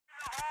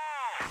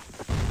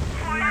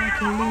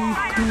Like a leaf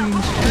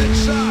clings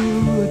to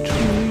a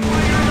tree.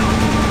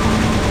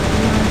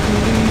 Like a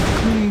leaf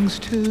clings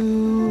to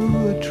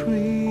a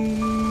tree.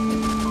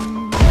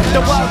 The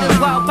world is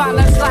well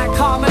balanced like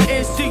karma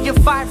is. Do you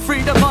fight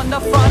freedom on the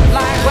front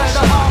line where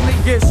the army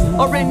is?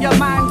 Or in your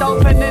mind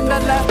open in the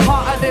left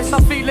part of this? I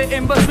feel it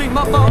in between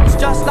my bones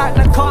just like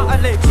the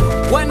cartilage.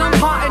 When I'm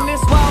parting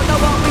this world I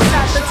won't be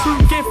sad. The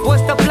true gift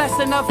was the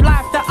blessing of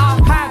life that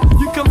I've had.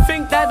 You can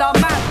think that I'm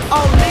mad,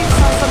 only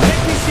some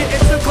hippie shit.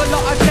 It took a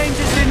lot of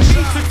changes in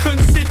me to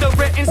consider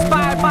it.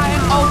 Inspired by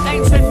an old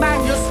ancient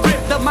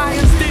manuscript. The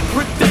Mayans did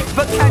predict,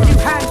 but can you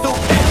handle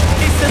it?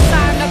 It's the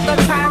sign of the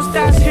times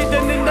that's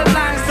hidden in the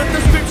lines. The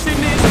description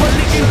is what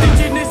the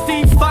indigenous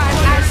define.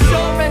 As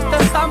sure as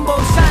the sun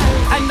will shine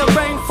and the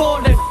rain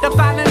falling, the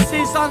balance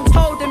is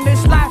untold in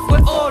this life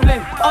we're all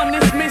in. On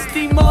this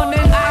misty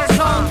morning, eyes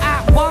on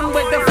at one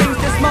with the things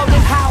that's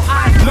molding how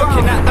I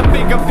looking at the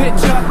bigger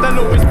picture,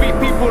 there'll always be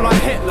people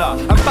like Hitler.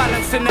 And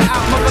balancing it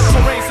out, Mother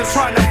Teresa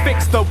trying to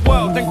fix the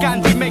world. And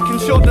Gandhi making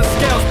sure the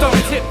scales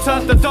don't tip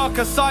to the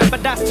darker side.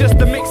 But that's just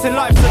the mixing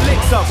life's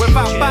elixir.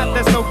 Without bad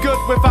there's no good,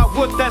 without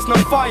wood there's no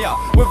fire.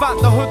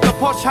 Without the hood the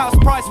posh house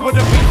price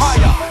wouldn't be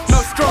higher. No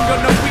stronger,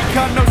 no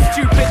weaker, no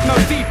stupid, no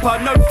deeper.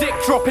 No dick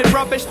dropping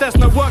rubbish, there's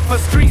no work for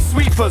street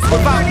sweepers.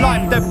 Without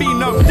life there'd be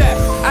no death.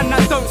 And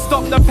that don't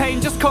stop the pain,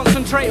 just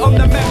concentrate on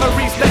the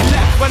memories they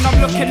left. When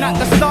I'm looking at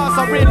the stars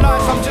I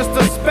realise I'm just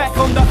a speck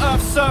on the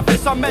earth's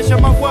surface. I measure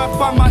my worth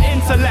by my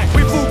intellect.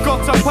 We've all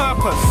got a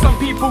purpose. Some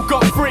people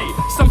got free,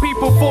 some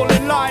people fall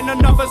in line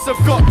and others have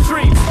got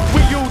dreams.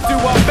 We all do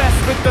our best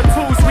with the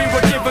tools we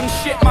were given.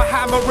 Shit, my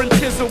hammer and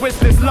chisel is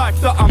this life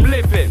that I'm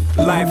living.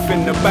 Life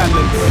in the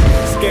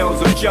balance,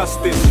 scales of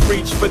justice.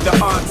 Reach for the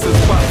answers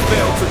but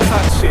fail to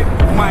touch it.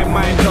 My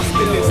mind just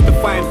still is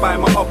defined by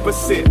my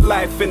opposite.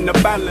 Life in the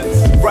balance,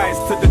 rise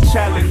to the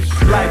challenge.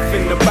 Life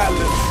in the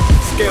balance,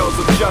 scales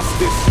of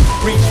justice.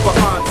 Reach for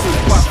answers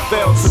but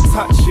fail to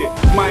touch it.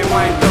 My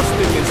mind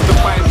dusting is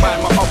defined by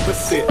my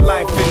opposite.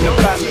 Life in the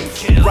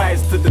balance,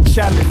 rise to the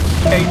challenge.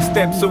 8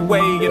 steps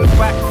away, in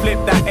fact flip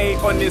that 8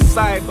 on his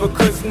side.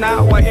 Because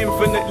now I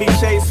infinitely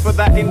chase for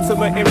that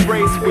intimate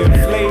embrace with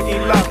lady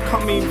luck.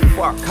 I mean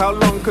fuck, how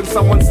long can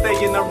someone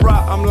stay in a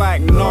rut? I'm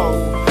like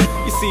no.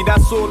 You see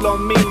that's all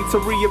on me to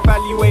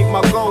reevaluate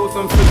my goals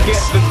and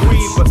forget the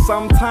greed. But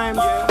sometimes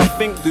I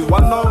think, do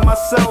I know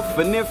myself?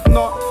 And if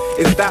not,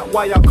 is that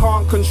why I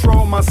can't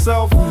control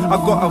myself? I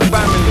got a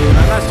family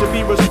and I should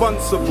be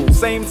responsible.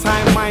 Same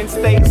time mind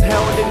stays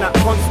held in that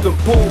constant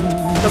pull.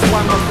 That's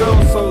why my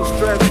girl's so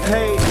stressed,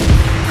 hey.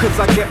 Cause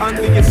I get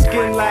under your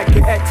skin like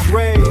an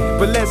x-ray.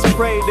 But let's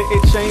pray that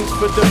it changed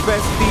for the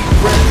best. Deep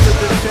breath to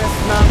the chest,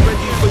 now I'm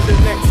ready for the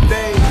next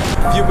day.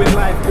 Viewing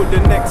life with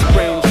the next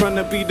brain, trying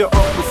to be the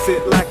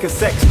opposite like a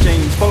sex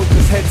change.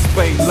 Focus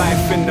headspace,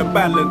 life in the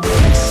balance.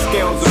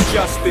 Scales of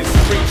justice,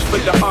 reach for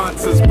the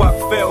answers but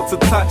fail to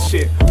touch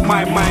it.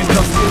 My mind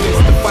dusting is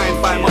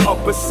defined by my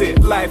opposite.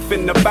 Life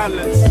in the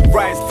balance,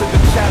 rise to the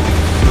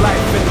challenge.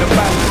 Life in the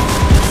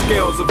balance,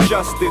 scales of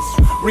justice.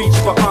 Reach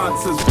for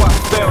answers but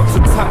fail to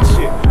touch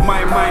it.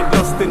 My mind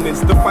dusting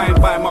is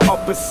defined by my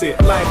opposite.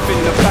 Life in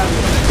the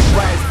balance,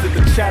 rise to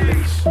the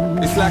challenge.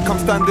 It's like I'm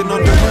standing on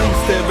the moon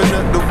staring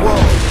at the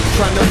wall,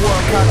 trying to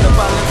work out the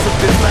balance of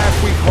this life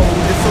we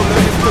hold. It's all a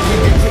mystery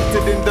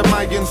depicted in the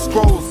Mayan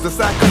scrolls. The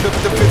cycle of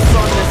the fifth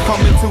sun is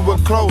coming to a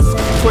close.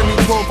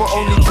 2012 but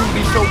only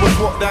truly show us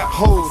what that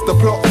holds. The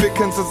plot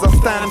thickens as I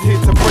stand here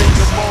to break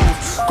the mold.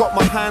 Got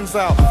my hands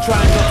out,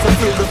 trying not to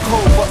feel the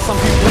cold. But some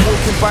people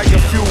walking by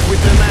your fuel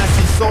with an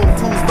icy soul.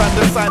 Tools by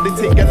the side, they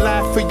take your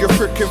life for your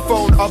freaking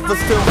phone. Others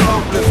still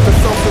helpless, the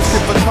selfless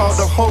give a child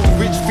a home.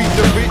 Rich feed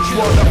the rich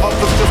while the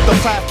others just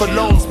apply for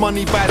loans.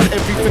 Money buys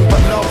everything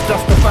but love,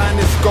 just the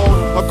finest gold.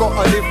 I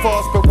gotta live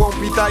fast but won't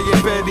be dying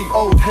barely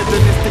old.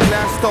 Hedonistic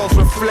lifestyles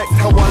reflect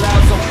how our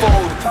lives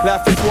unfold.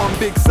 Life is one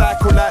big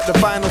cycle like the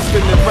vinyl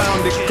spinning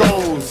round. It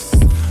goes,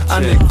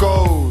 and it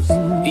goes.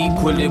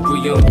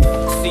 Equilibrium,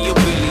 see a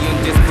billion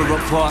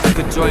disparate parts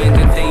conjoined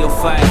and they will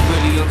fight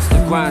brilliance. The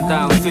grind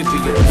down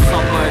amphibian,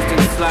 submerged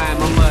in slime,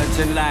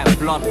 emerging like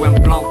blood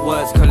when blunt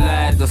words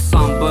collide. The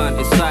sun burnt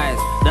his eyes,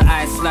 the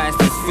ice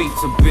sliced his feet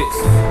to bits.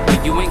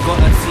 But you ain't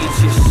gotta teach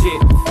your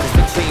shit, cause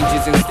the change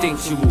is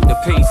instinctual, the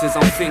pace is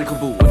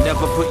unthinkable. And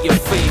never put your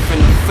faith in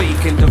a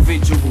fake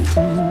individual.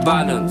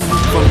 Balance,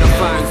 from the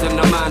fangs and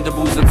the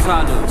mandibles and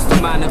talons,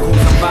 the manacles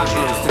and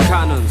battles, the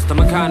cannons, the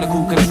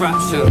mechanical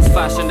contraptions,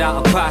 fashioned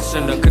out of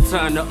passion that could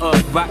turn the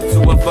earth back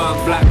to a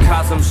burnt black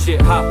chasm.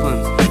 Shit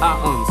happens,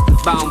 atoms,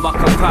 bound by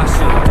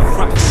compassion. The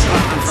fractured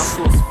patterns I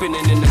saw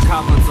spinning in the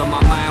caverns of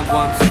my mind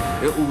once,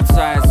 it all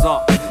ties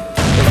up.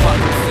 If I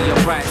can see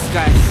a bright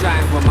sky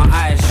shine when my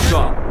eyes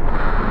shut.